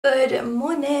Good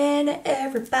morning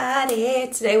everybody.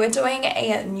 Today we're doing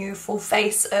a new full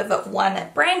face of one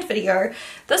brand video.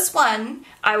 This one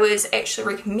I was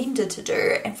actually recommended to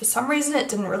do, and for some reason it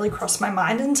didn't really cross my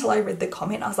mind until I read the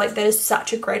comment. I was like, that is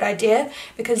such a great idea,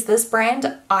 because this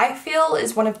brand I feel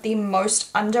is one of the most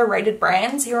underrated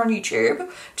brands here on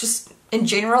YouTube, just in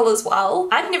general as well.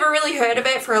 I'd never really heard of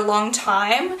it for a long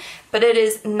time, but it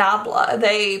is NABLA.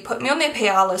 They put me on their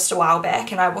PR list a while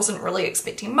back and I wasn't really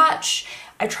expecting much.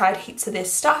 I tried heaps of their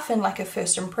stuff in like a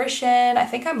first impression. I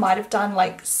think I might have done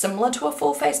like similar to a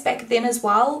full face back then as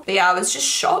well. But yeah, I was just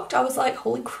shocked. I was like,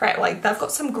 holy crap, like they've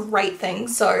got some great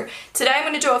things. So today I'm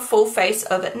going to do a full face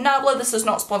of NABLA. This is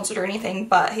not sponsored or anything,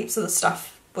 but heaps of the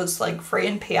stuff was like free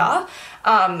in PR.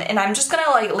 And I'm just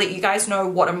gonna like let you guys know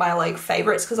what are my like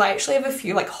favorites, because I actually have a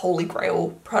few like holy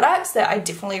grail products that I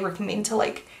definitely recommend to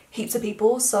like heaps of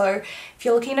people. So if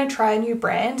you're looking to try a new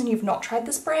brand and you've not tried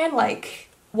this brand, like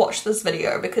watch this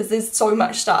video, because there's so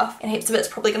much stuff and heaps of it's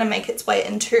probably going to make its way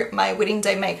into my wedding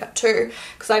day makeup too,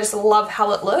 because I just love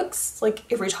how it looks like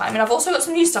every time. And I've also got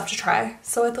some new stuff to try,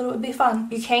 so I thought it would be fun.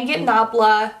 You can get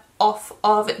NABLA off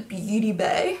of Beauty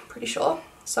Bay, pretty sure,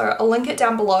 so I'll link it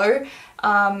down below.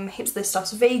 Heaps of this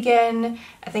stuff's vegan.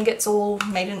 I think it's all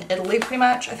made in Italy pretty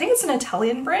much. I think it's an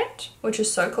Italian brand, which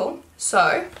is so cool.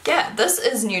 So yeah, this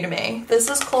is new to me. This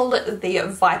is called the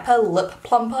Viper Lip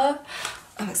Plumper.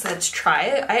 I'm excited to try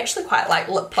it. I actually quite like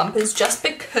lip plumpers just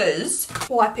because,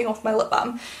 wiping off my lip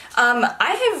balm,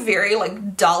 I have very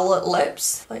like dull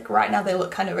lips. Like right now they look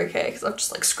kind of okay because I've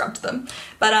just like scrubbed them.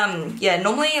 But yeah,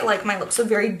 normally like my lips are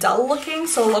very dull looking,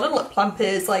 so a lot of lip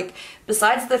plumpers, like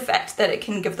besides the fact that it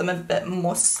can give them a bit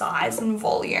more size and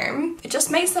volume, it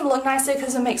just makes them look nicer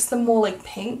because it makes them more like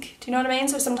pink. Do you know what I mean?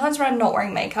 So sometimes when I'm not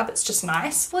wearing makeup, it's just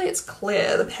nice. Like it's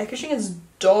clear. The packaging is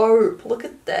dope. Look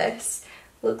at this.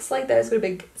 Looks like there's got a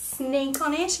big snake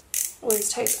on it. Always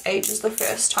takes ages the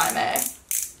first time, eh?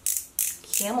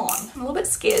 Come on. I'm a little bit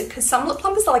scared because some lip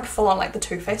plumpers are like full on, like the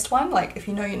Too Faced one. Like if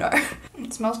you know, you know.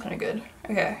 It smells kind of good.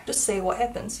 Okay, just see what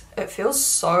happens. It feels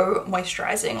so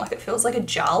moisturizing. Like it feels like a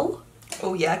gel.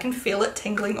 Oh yeah, I can feel it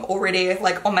tingling already,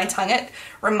 like on my tongue. It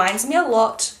reminds me a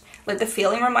lot, like the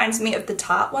feeling reminds me of the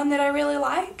Tarte one that I really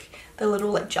like. The little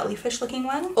like jellyfish looking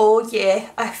one. Oh yeah,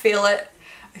 I feel it.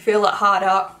 I feel it hard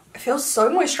up. It feels so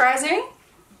moisturizing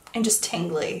and just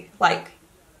tingly, like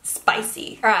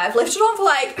spicy. All right, I've left it on for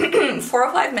like 4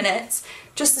 or 5 minutes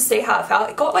just to see how it felt.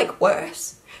 It got like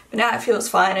worse, but now it feels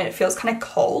fine and it feels kind of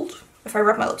cold. If I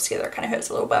rub my lips together, it kind of hurts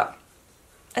a little bit.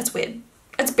 It's weird.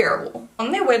 It's bearable.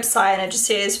 On their website, it just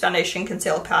says foundation,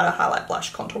 concealer, powder, highlight,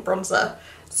 blush, contour, bronzer.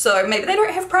 So maybe they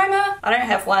don't have primer. I don't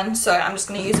have one, so I'm just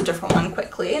going to use a different one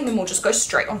quickly, and then we'll just go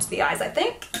straight onto the eyes, I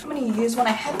think. I'm going to use one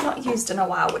I have not used in a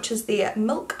while, which is the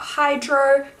Milk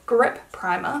Hydro Grip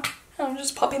Primer. And I'm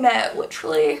just popping that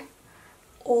literally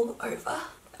all over.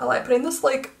 I like putting this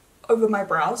like over my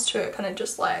brows too. It kind of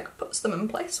just like puts them in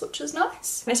place, which is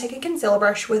nice. I'm going to take a concealer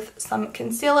brush with some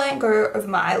concealer and go over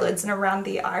my eyelids and around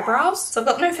the eyebrows. So I've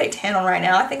got no fake tan on right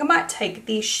now. I think I might take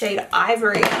the shade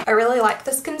Ivory. I really like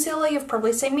this concealer. You've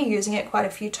probably seen me using it quite a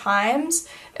few times.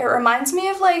 It reminds me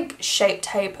of like Shape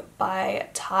Tape by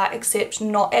Tarte, except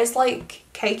not as like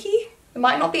cakey. It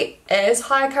might not be as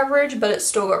high coverage, but it's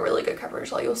still got really good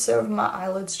coverage. Like you'll see over my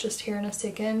eyelids just here in a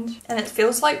second. And it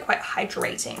feels like quite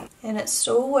hydrating. And it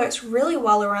still works really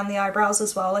well around the eyebrows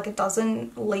as well. Like it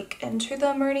doesn't leak into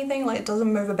them or anything. Like it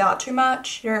doesn't move about too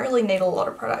much. You don't really need a lot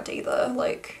of product either.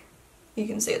 Like you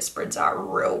can see it spreads out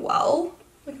real well.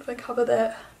 Like if I cover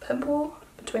that pimple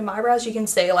between my eyebrows, you can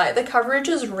see like the coverage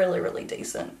is really, really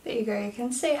decent. There you go. You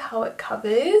can see how it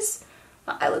covers.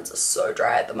 My eyelids are so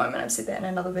dry at the moment. I've said that in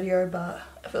another video, but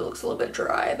if it looks a little bit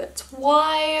dry, that's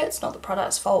why. It's not the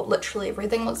product's fault. Literally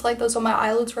everything looks like this on my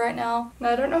eyelids right now.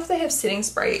 Now I don't know if they have setting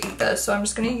spray either, so I'm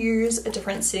just going to use a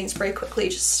different setting spray quickly.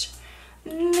 Just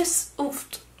oof.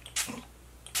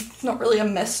 Not really a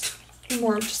mist,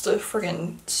 more just a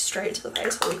friggin' straight to the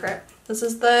face. Holy crap. This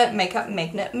is the Makeup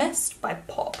Magnet Mist by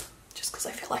Pop. Just because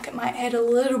I feel like it might add a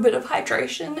little bit of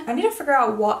hydration. I need to figure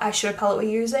out what eyeshadow palette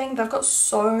we're using. They've got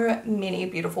so many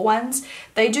beautiful ones.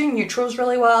 They do neutrals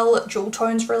really well, jewel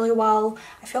tones really well.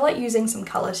 I feel like using some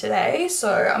color today,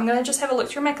 so I'm gonna just have a look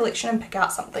through my collection and pick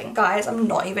out something. Guys, I'm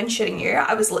not even shitting you.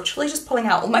 I was literally just pulling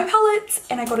out all my palettes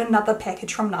and I got another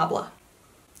package from NABLA.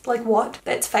 Like what?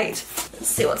 That's fate. Let's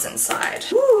see what's inside.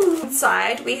 Woo.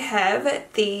 Inside we have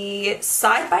the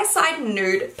Side by Side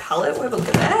Nude palette. We'll have a look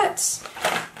at that.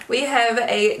 We have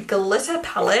a glitter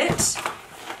palette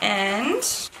and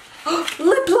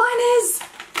lip liners.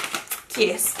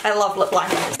 Yes, I love lip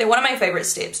liners. They're one of my favorite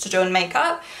steps to do in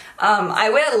makeup. I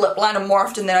wear lip liner more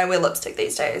often than I wear lipstick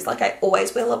these days. Like I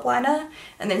always wear lip liner,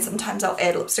 and then sometimes I'll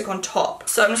add lipstick on top.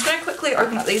 So I'm just going to quickly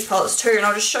open up these palettes too, and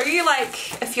I'll just show you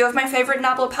like a few of my favorite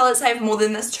NABLA palettes. I have more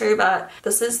than this too, but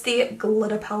this is the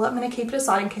glitter palette. I'm going to keep it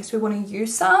aside in case we want to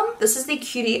use some. This is the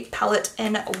Cutie palette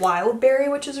in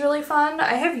Wildberry, which is really fun.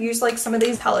 I have used like some of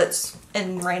these palettes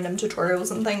in random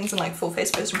tutorials and things and like full face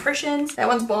first impressions. That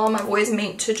one's bomb. I've always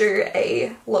meant to do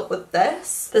a look with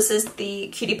this. This is the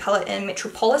Cutie palette in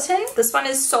Metropolitan. This one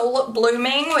is Soul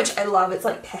Blooming, which I love. It's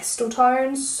like pastel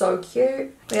tones, so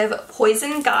cute. We have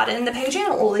Poison Garden. The packaging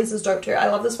on all these is dope too. I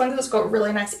love this one because it's got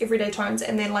really nice everyday tones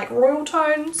and then like royal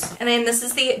tones. And then this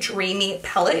is the Dreamy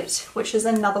palette, which is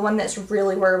another one that's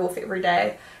really wearable for every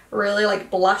day. Really like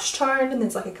blush tone, and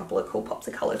there's like a couple of cool pops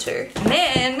of color too. And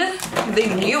then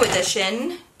the new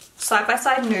edition Side by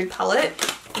Side nude palette.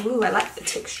 Ooh, I like the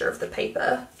texture of the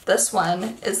paper. This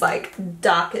one is like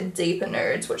darker, deeper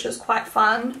nudes, which is quite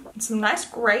fun. And some nice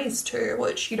grays too,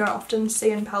 which you don't often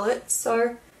see in palettes.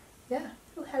 So yeah.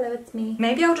 Oh, hello, it's me.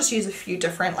 Maybe I'll just use a few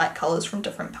different like colors from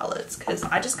different palettes because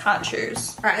I just can't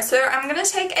choose. Alright, so I'm going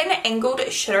to take an angled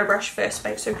shadow brush first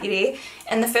by So Pretty.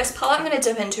 And the first palette I'm going to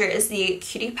dip into is the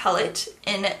Cutie palette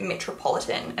in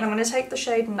Metropolitan. And I'm going to take the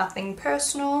shade Nothing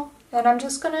Personal. And I'm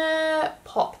just going to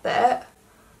pop that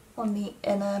on the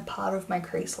inner part of my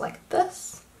crease like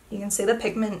this. You can see the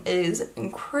pigment is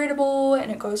incredible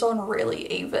and it goes on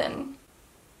really even.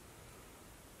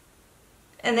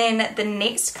 And then the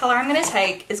next color I'm going to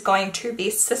take is going to be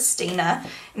Sistina.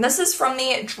 And this is from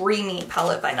the Dreamy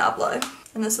palette by NABLA.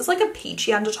 And this is like a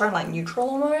peachy undertone, like neutral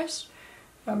almost.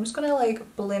 And I'm just going to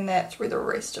like blend that through the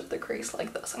rest of the crease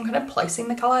like this. I'm kind of placing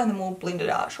the color and then we'll blend it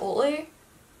out shortly.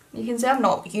 You can see I'm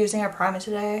not using a primer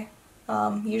today.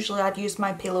 Usually I'd use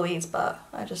my P. Louise, but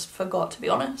I just forgot, to be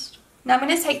honest. Now I'm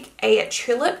going to take a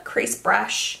Tulip crease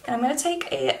brush and I'm going to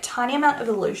take a tiny amount of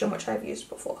Illusion, which I've used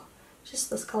before.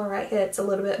 Just this color right here. It's a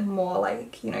little bit more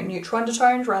like, you know, neutral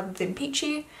undertones rather than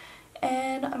peachy.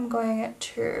 And I'm going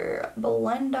to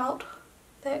blend out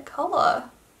that color.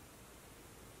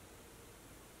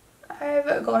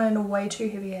 I've gone in way too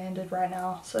heavy-handed right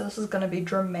now, so this is going to be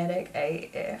dramatic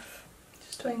AF.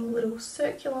 Just doing little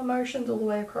circular motions all the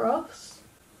way across.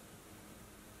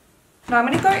 Now I'm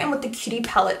going to go in with the Cutie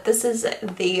palette. This is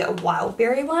the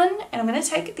Wildberry one, and I'm going to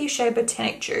take the shade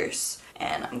Botanic Juice.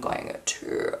 And I'm going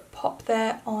to pop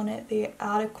that on at the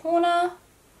outer corner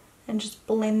and just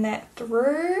blend that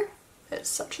through. It's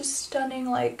such a stunning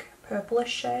like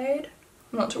purplish shade.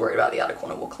 I'm not too worried about the outer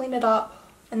corner, we'll clean it up.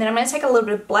 And then I'm going to take a little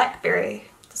bit of Blackberry,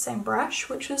 the same brush,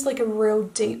 which is like a real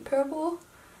deep purple.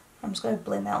 I'm just going to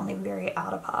blend that on the very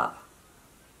outer part.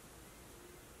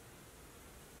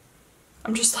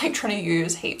 I'm just like trying to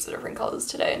use heaps of different colours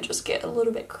today and just get a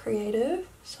little bit creative.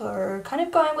 So kind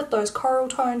of going with those coral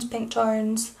tones, pink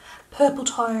tones, purple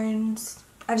tones.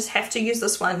 I just have to use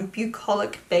this one,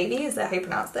 Bucolic Baby, is that how you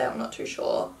pronounce that? I'm not too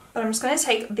sure. But I'm just going to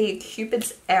take the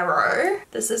Cupid's Arrow.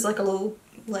 This is like a little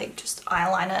like just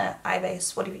eyeliner, eye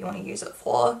base, whatever you want to use it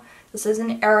for. This is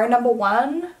an Arrow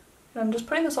 #1. And I'm just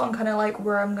putting this on kind of like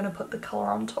where I'm going to put the colour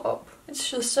on top. It's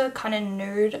just a kind of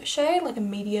nude shade, like a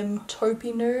medium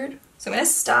taupey nude. So I'm going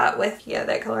to start with, yeah,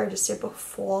 that colour I just said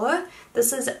before.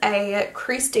 This is a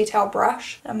crease detail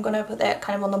brush. I'm going to put that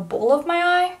kind of on the ball of my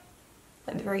eye,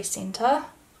 like the very centre.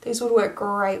 These would work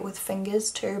great with fingers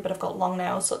too, but I've got long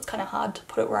nails, so it's kind of hard to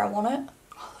put it where I want it.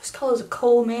 Oh, those colours are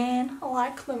cool, man. I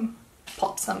like them.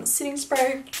 Pop some setting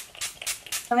spray.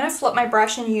 I'm going to flip my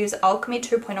brush and use Alchemy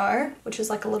 2.0, which is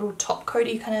like a little top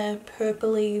coaty kind of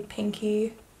purpley,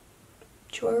 pinky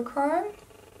duochrome.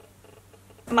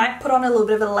 I might put on a little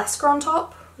bit of Alaska on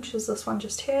top, which is this one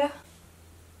just here.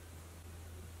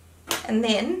 And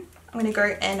then I'm going to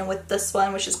go in with this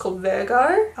one, which is called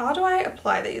Virgo. How do I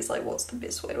apply these? Like, what's the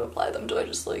best way to apply them? Do I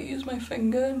just like use my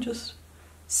finger and just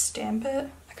stamp it?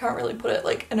 I can't really put it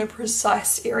like in a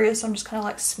precise area, so I'm just kind of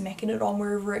like smacking it on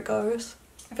wherever it goes.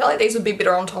 I feel like these would be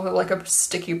better on top of like a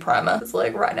sticky primer. It's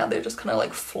like right now they're just kind of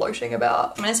like floating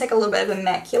about. I'm going to take a little bit of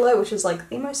Immaculate, which is like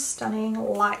the most stunning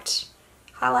light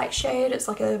highlight shade. It's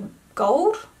like a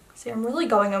gold. See, I'm really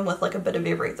going in with like a bit of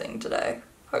everything today.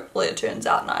 Hopefully it turns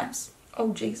out nice.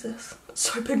 Oh Jesus, it's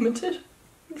so pigmented.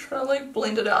 I'm trying to like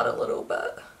blend it out a little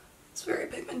bit. It's very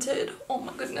pigmented. Oh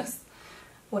my goodness.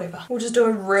 Whatever. We'll just do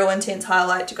a real intense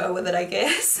highlight to go with it, I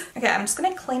guess. Okay, I'm just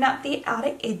going to clean up the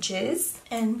outer edges.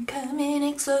 Incoming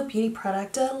XO Beauty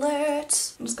product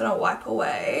alert. I'm just going to wipe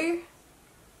away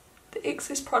the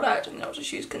excess product and then I'll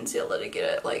just use concealer to get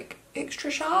it like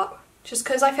extra sharp. Just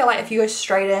because I feel like if you go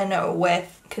straight in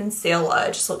with concealer,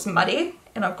 it just looks muddy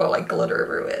and I've got like glitter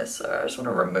everywhere, so I just want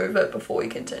to remove it before we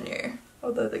continue.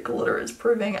 Although the glitter is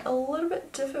proving a little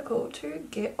bit difficult to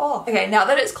get off. Okay, now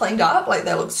that it's cleaned up, like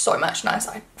that looks so much nicer.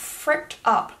 I fricked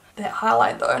up that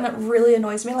highlight though, and it really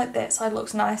annoys me. Like that side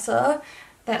looks nicer.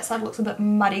 That side looks a bit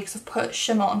muddy because I've put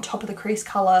shimmer on top of the crease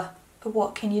colour. But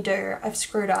what can you do? I've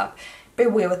screwed up.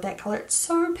 Beware with that colour, it's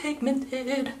so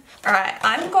pigmented. Alright,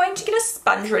 I'm going to get a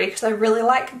sponge ready because I really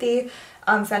like the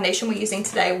foundation we're using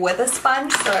today with a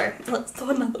sponge. So let's do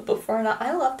another before and after.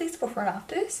 I love these before and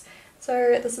afters.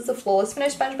 So this is a flawless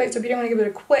finish sponge bake. So if you don't want to give it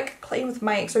a quick clean with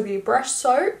my XO Beauty brush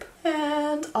soap,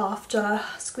 and after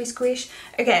squish squish.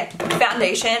 Okay,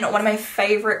 foundation, one of my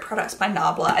favorite products by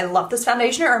NABLA. I love this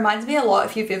foundation. It reminds me a lot,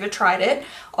 if you've ever tried it,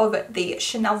 of the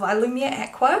Chanel Lumiere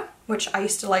Aqua, which I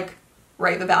used to like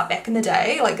rave about back in the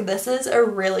day. Like this is a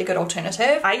really good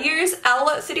alternative. I use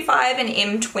L35 and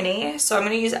M20, so I'm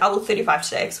going to use L35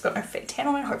 today because I've got no fake tan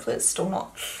on it. Hopefully it's still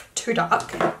not too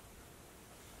dark.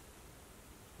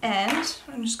 And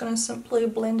I'm just going to simply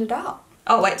blend it out.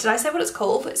 Oh wait, did I say what it's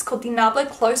called? It's called the NABLA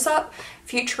Close-Up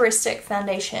Futuristic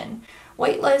Foundation.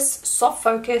 Weightless, soft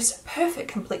focus, perfect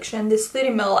complexion. There's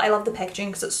 30ml. I love the packaging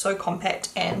because it's so compact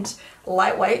and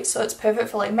lightweight, so it's perfect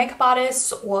for like makeup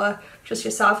artists or just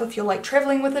yourself if you're like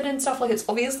traveling with it and stuff. Like it's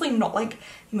obviously not like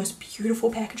the most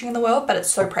beautiful packaging in the world, but it's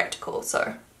so practical,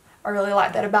 so I really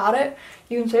like that about it.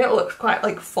 You can see it looks quite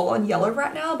like full on yellow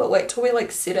right now, but wait till we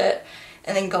like set it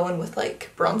and then go in with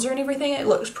like bronzer and everything. It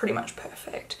looks pretty much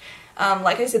perfect.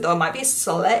 Like I said though, it might be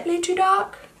slightly too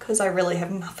dark because I really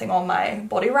have nothing on my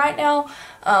body right now.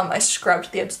 I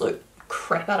scrubbed the absolute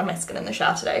crap out of my skin in the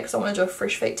shower today because I want to do a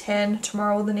fresh fake tan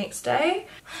tomorrow or the next day.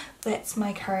 That's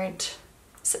my current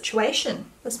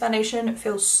situation. This foundation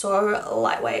feels so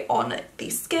lightweight on the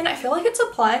skin. I feel like it's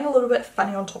applying a little bit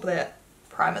funny on top of that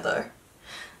primer though.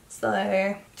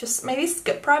 So just maybe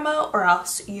skip primer or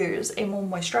else use a more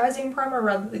moisturizing primer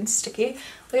rather than sticky.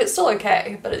 Like it's still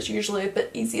okay, but it's usually a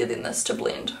bit easier than this to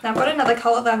blend. Now I've got another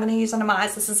color that I'm going to use under my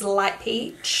eyes. This is light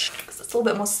peach because it's a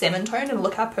little bit more salmon toned, and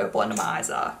look how purple under my eyes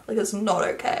are. Like it's not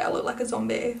okay. I look like a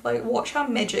zombie. Like watch how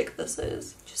magic this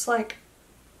is. Just like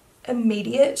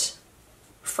immediate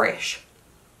fresh.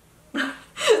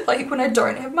 Like when I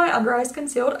don't have my under eyes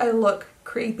concealed, I look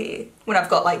creepy when I've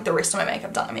got like the rest of my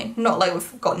makeup done. I mean, not like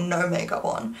we've got no makeup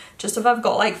on, just if I've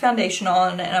got like foundation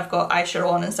on and I've got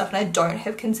eyeshadow on and stuff and I don't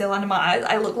have concealer under my eyes,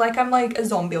 I look like I'm like a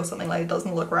zombie or something. Like it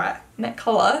doesn't look right. And that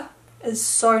color is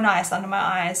so nice under my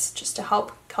eyes just to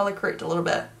help color correct a little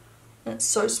bit. And it's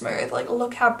so smooth. Like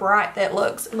look how bright that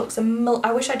looks. It looks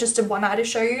I wish I just did one eye to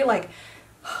show you. Like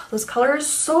this color is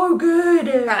so good.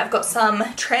 Right, I've got some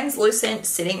translucent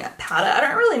setting powder. I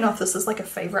don't really know if this is like a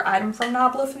favorite item from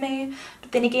NABLA for me,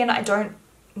 but then again I don't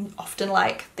often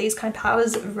like these kind of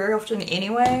powders very often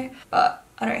anyway, but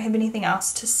I don't have anything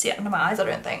else to set under my eyes, I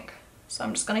don't think, so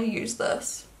I'm just gonna use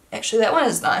this. Actually that one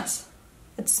is nice.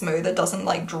 It's smooth, it doesn't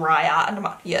like dry out under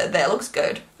my, yeah, that looks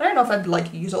good. I don't know if I'd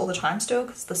like use it all the time still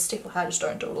because the step I just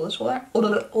don't do it all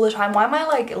the time. Why am I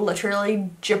like literally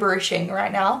gibberishing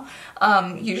right now?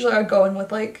 Usually I go in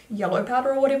with like yellow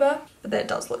powder or whatever, but that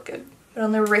does look good. But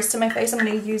on the rest of my face I'm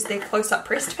going to use their Close-Up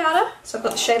Pressed Powder. So I've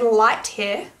got the shade Light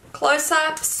here.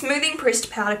 Close-Up Smoothing Pressed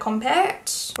Powder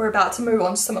Compact. We're about to move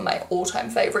on to some of my all-time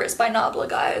favorites by NABLA,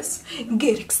 guys.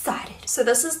 Get excited. So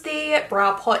this is the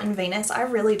Brow Pot in Venus. I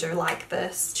really do like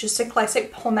this. Just a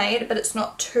classic pomade, but it's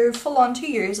not too full-on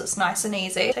to use. It's nice and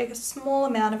easy. Take a small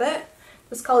amount of it.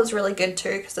 This color is really good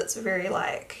too because it's very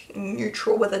like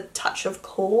neutral with a touch of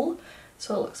cool.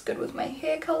 So it looks good with my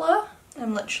hair color.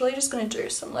 I'm literally just going to do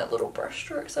some like little brush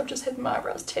strokes. I've just had my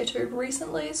eyebrows tattooed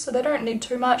recently, so they don't need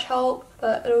too much help,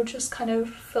 but it'll just kind of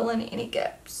fill in any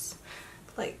gaps.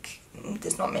 Like,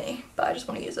 there's not many, but I just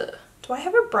want to use it. Do I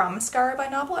have a brow mascara by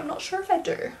NABLA? I'm not sure if I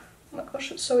do. Oh my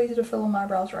gosh, it's so easy to fill in my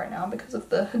brows right now because of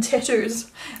the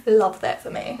tattoos. Love that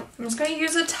for me. I'm just going to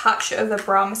use a touch of a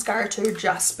brow mascara too,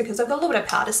 just because I've got a little bit of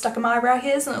powder stuck in my eyebrow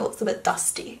hairs and it looks a bit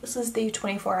dusty. This is the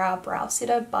 24-Hour Brow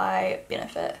Setter by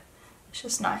Benefit. It's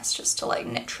just nice just to like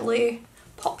naturally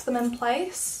pop them in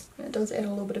place. And it does add a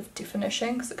little bit of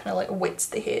definition because it kind of like wets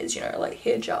the hairs, you know, like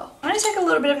hair gel. I'm going to take a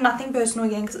little bit of Nothing Personal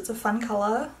again because it's a fun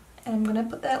colour. And I'm going to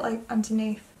put that like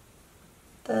underneath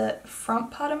the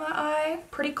front part of my eye,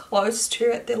 pretty close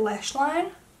to the lash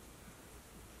line.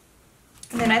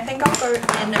 And then I think I'll go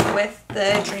in with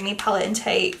the Dreamy palette and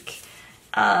take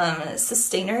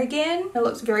Sistina again. It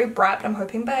looks very bright, but I'm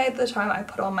hoping by the time I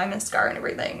put on my mascara and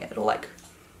everything, it'll like,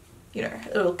 you know,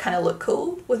 it'll kind of look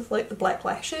cool with like the black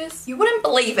lashes. You wouldn't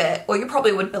believe it, or you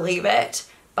probably would believe it,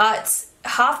 but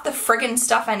half the friggin'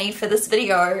 stuff I need for this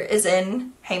video is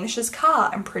in Hamish's car,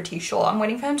 I'm pretty sure. I'm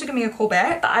waiting for him to give me a call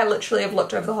back. I literally have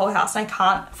looked over the whole house and I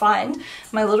can't find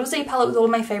my little Z palette with all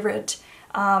of my favorite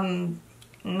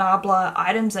NABLA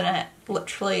items in it.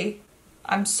 Literally,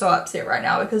 I'm so upset right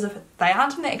now because if they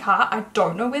aren't in that cart, I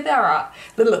don't know where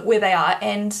they are.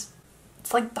 And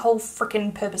it's like the whole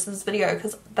freaking purpose of this video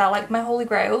because they're like my holy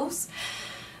grails.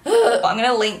 I'm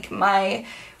gonna link my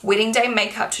wedding day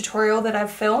makeup tutorial that I've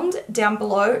filmed down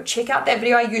below. Check out that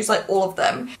video. I use like all of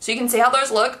them so you can see how those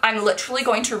look. I'm literally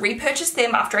going to repurchase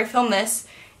them after I film this.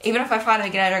 Even if I find them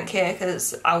again, I don't care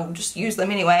because I'll just use them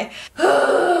anyway.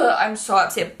 I'm so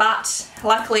upset, but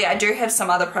luckily I do have some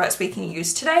other products we can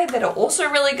use today that are also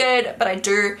really good, but I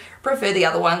do prefer the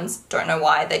other ones. Don't know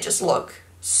why, they just look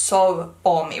so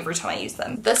bomb every time I use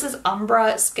them. This is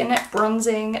Umbra Skin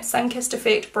Bronzing Sun-Kissed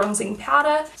Effect Bronzing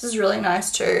Powder. This is really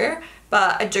nice too,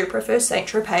 but I do prefer Saint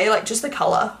Tropez, like just the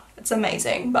colour. It's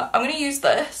amazing, but I'm going to use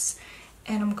this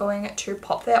and I'm going to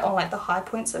pop that on like the high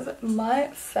points of my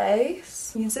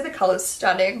face. You can see the colour's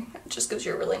stunning. It just gives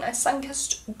you a really nice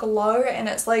sun-kissed glow and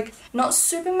it's like not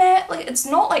super matte, like it's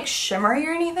not like shimmery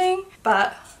or anything,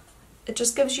 but it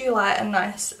just gives you like a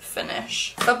nice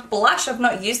finish. For blush, I've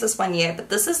not used this one yet, but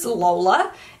this is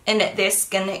Lola in their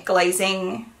Skin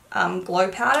Glazing Glow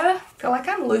Powder. I feel like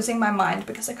I'm losing my mind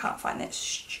because I can't find that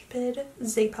stupid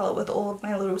Z palette with all of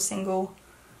my little single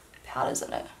powders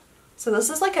in it. So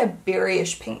this is like a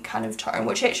berryish pink kind of tone,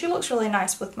 which actually looks really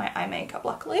nice with my eye makeup,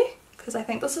 luckily, because I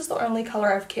think this is the only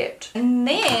colour I've kept. And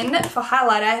then for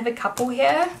highlighter, I have a couple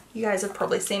here. You guys have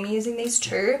probably seen me using these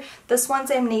too. This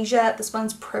one's Amnesia, this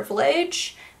one's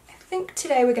Privilege. I think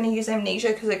today we're going to use Amnesia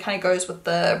because it kind of goes with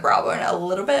the brow bone a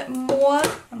little bit more.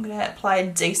 I'm going to apply a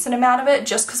decent amount of it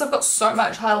just because I've got so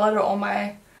much highlighter on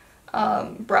my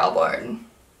brow bone.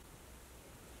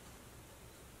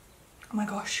 Oh my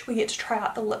gosh, we get to try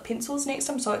out the lip pencils next.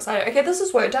 I'm so excited. Okay, this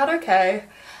has worked out okay.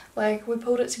 Like, we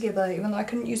pulled it together even though I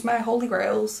couldn't use my holy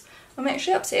grails. I'm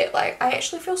actually upset. Like, I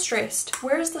actually feel stressed.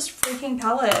 Where is this freaking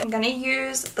palette? I'm gonna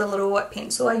use the little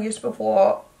pencil I used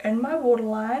before in my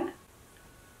waterline.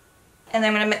 And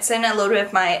then I'm gonna mix in a little bit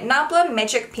of my NABLA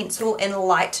Magic Pencil in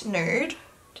Light Nude,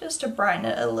 just to brighten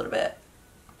it a little bit.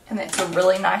 And that's a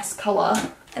really nice colour.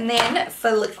 And then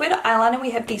for liquid eyeliner,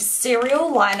 we have the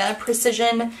Serial Liner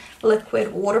Precision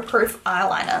Liquid Waterproof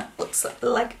Eyeliner. Looks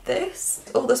like this.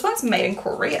 Oh, this one's made in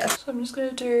Korea. So I'm just going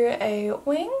to do a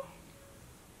wing.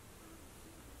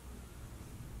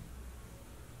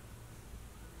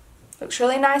 Looks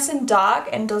really nice and dark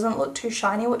and doesn't look too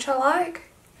shiny, which I like.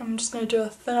 I'm just going to do a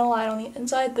thinner line on the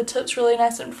inside. The tip's really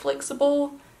nice and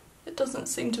flexible. It doesn't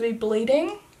seem to be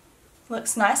bleeding.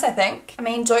 Looks nice, I think. I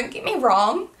mean, don't get me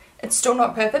wrong. It's still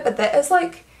not perfect, but that is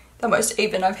like the most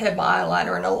even I've had my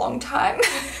eyeliner in a long time.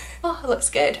 Oh, it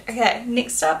looks good. Okay,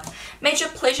 next up, Major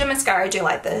Pleasure Mascara. I do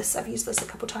like this. I've used this a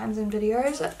couple times in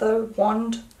videos. The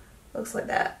wand looks like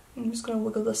that. I'm just going to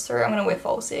wiggle this through. I'm going to wear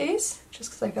falsies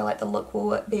just because I feel like the look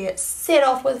will be set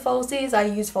off with falsies. I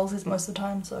use falsies most of the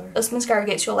time, so. This mascara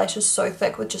gets your lashes so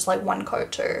thick with just like one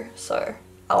coat too. So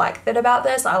I like that about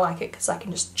this. I like it because I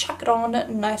can just chuck it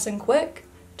on nice and quick.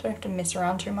 Don't have to mess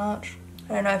around too much.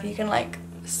 I don't know if you can like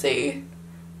see,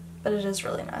 but it is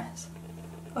really nice.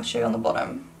 I'll show you on the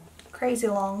bottom. Crazy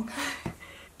long.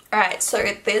 Alright, so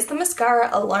there's the mascara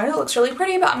alone. It looks really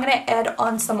pretty, but I'm going to add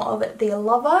on some of the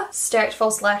Lover Stacked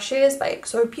False Lashes by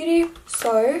XO Beauty.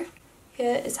 So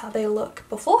here is how they look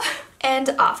before and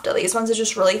after. These ones are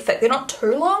just really thick. They're not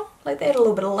too long. Like, they had a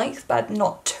little bit of length, but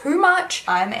not too much.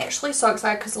 I'm actually so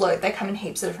excited because look, they come in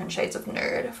heaps of different shades of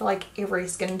nude for like every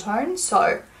skin tone.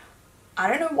 So I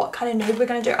don't know what kind of nude we're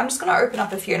going to do. I'm just going to open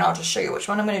up a few and I'll just show you which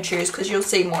one I'm going to choose because you'll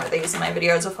see more of these in my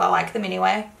videos if I like them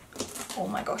anyway. Oh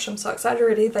my gosh, I'm so excited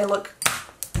already. They look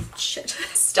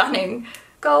stunning.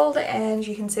 Gold, and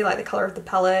you can see like the colour of the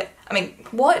palette. I mean,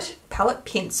 what palette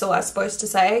pencil I was supposed to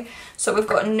say. So we've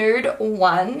got Nude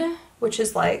 1, which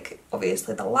is like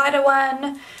obviously the lighter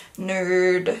one.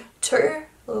 Nude 2, a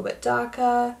little bit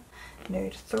darker.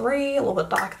 Nude 3, a little bit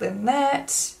darker than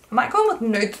that. I might go in with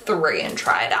Nude 3 and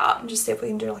try it out and just see if we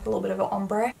can do like a little bit of an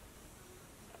ombre.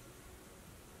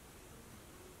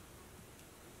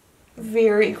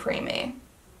 Very creamy.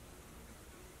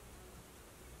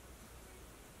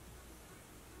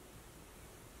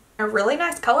 A really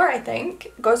nice colour, I think.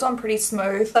 It goes on pretty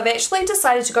smooth. I've actually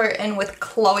decided to go in with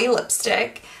Chloe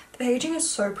lipstick. The packaging is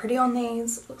so pretty on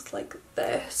these. It looks like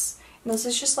this. And this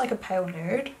is just like a pale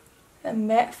nude. A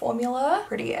matte formula.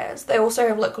 Pretty as. They also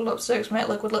have liquid lipsticks, matte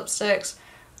liquid lipsticks,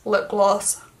 lip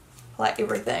gloss, like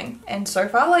everything. And so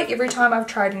far, like every time I've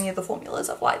tried any of the formulas,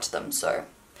 I've liked them. So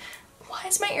why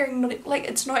is my earring not, like,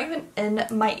 it's not even in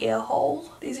my ear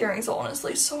hole. These earrings are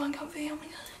honestly so uncomfy. Oh my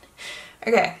god.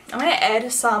 Okay, I'm going to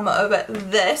add some of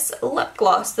this lip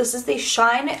gloss. This is the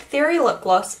Shine Theory lip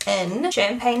gloss in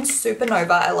Champagne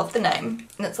Supernova. I love the name.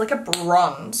 And it's like a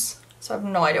bronze. So I have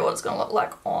no idea what it's going to look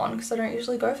like on because I don't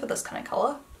usually go for this kind of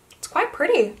colour. It's quite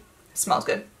pretty. It smells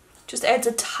good. Just adds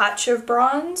a touch of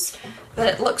bronze, but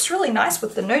it looks really nice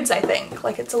with the nudes, I think.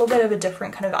 Like it's a little bit of a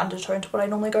different kind of undertone to what I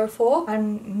normally go for.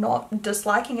 I'm not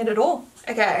disliking it at all.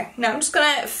 Okay, now I'm just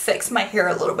gonna fix my hair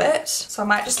a little bit. So I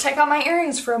might just take out my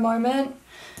earrings for a moment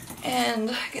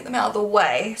and get them out of the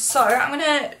way. So I'm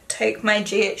gonna take my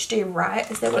GHD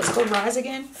is that what it's called, Rise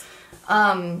again?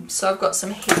 So I've got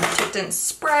some heat protectant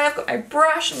spray, I've got my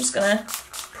brush, I'm just gonna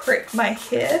prep my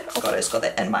hair. Oh god, I just got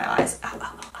that in my eyes. Ow,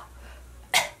 ow, ow.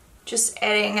 Just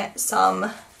adding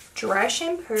some dry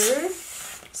shampoo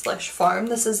slash foam.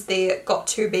 This is the Got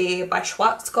To Be by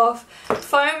Schwarzkopf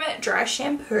foam dry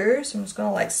shampoo. So I'm just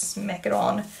gonna like smack it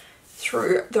on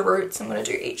through the roots. I'm gonna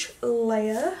do each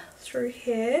layer through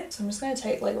here. So I'm just gonna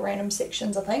take like random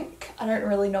sections, I think. I don't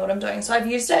really know what I'm doing. So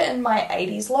I've used it in my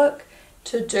 80s look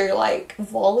to do like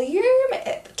volume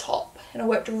at the top. And it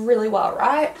worked really well,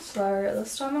 right? So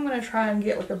this time I'm gonna try and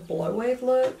get like a blow wave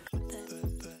look.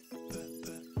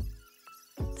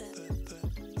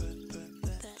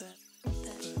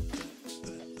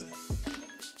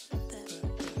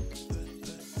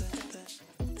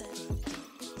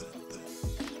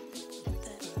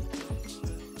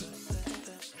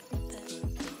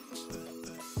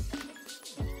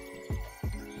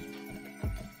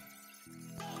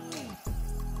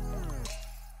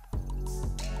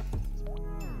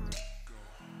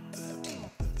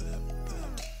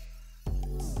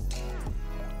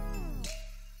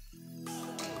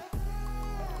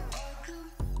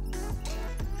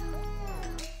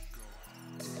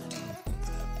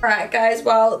 Alright guys,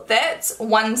 well that's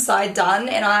one side done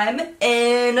and I'm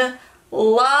in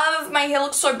love. My hair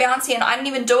looks so bouncy and I didn't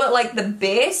even do it like the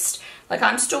best. Like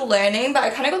I'm still learning, but I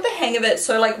kind of got the hang of it.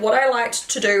 So like what I liked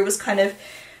to do was kind of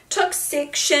took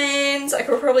sections. I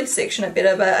could probably section it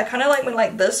better, but I kind of like went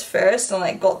like this first and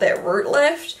like got that root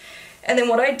left. And then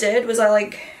what I did was I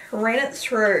like ran it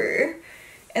through,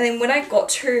 and then when I got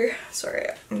to, sorry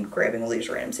I'm grabbing all these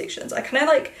random sections, I kind of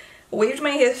like weaved my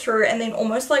hair through and then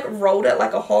almost like rolled it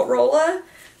like a hot roller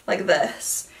like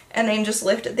this, and then just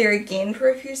left it there again for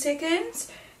a few seconds,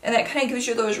 and that kind of gives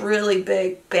you those really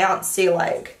big bouncy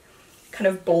like kind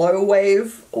of blow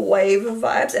wave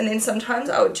vibes. And then sometimes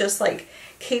I would just like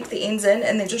keep the ends in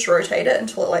and then just rotate it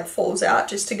until it like falls out,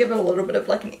 just to give it a little bit of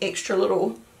like an extra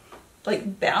little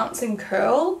like bounce and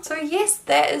curl. So yes,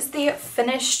 that is the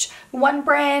finished one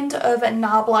brand of a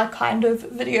NABLA kind of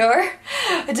video.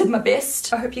 I did my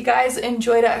best. I hope you guys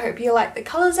enjoyed it. I hope you like the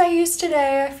colors I used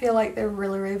today. I feel like they're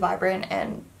really vibrant,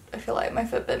 and I feel like my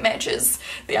Fitbit matches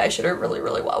the eyeshadow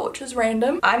really well, which is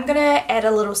random. I'm gonna add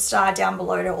a little star down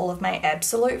below to all of my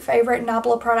absolute favorite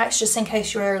NABLA products, just in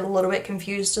case you're a little bit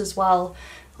confused as well.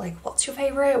 Like, what's your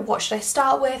favorite? What should I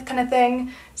start with? Kind of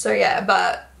thing. So yeah,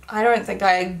 but I don't think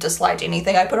I disliked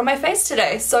anything I put on my face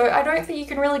today, so I don't think you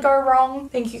can really go wrong.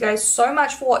 Thank you guys so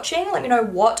much for watching. Let me know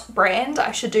what brand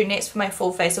I should do next for my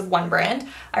full face of one brand.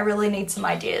 I really need some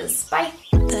ideas.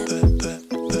 Bye!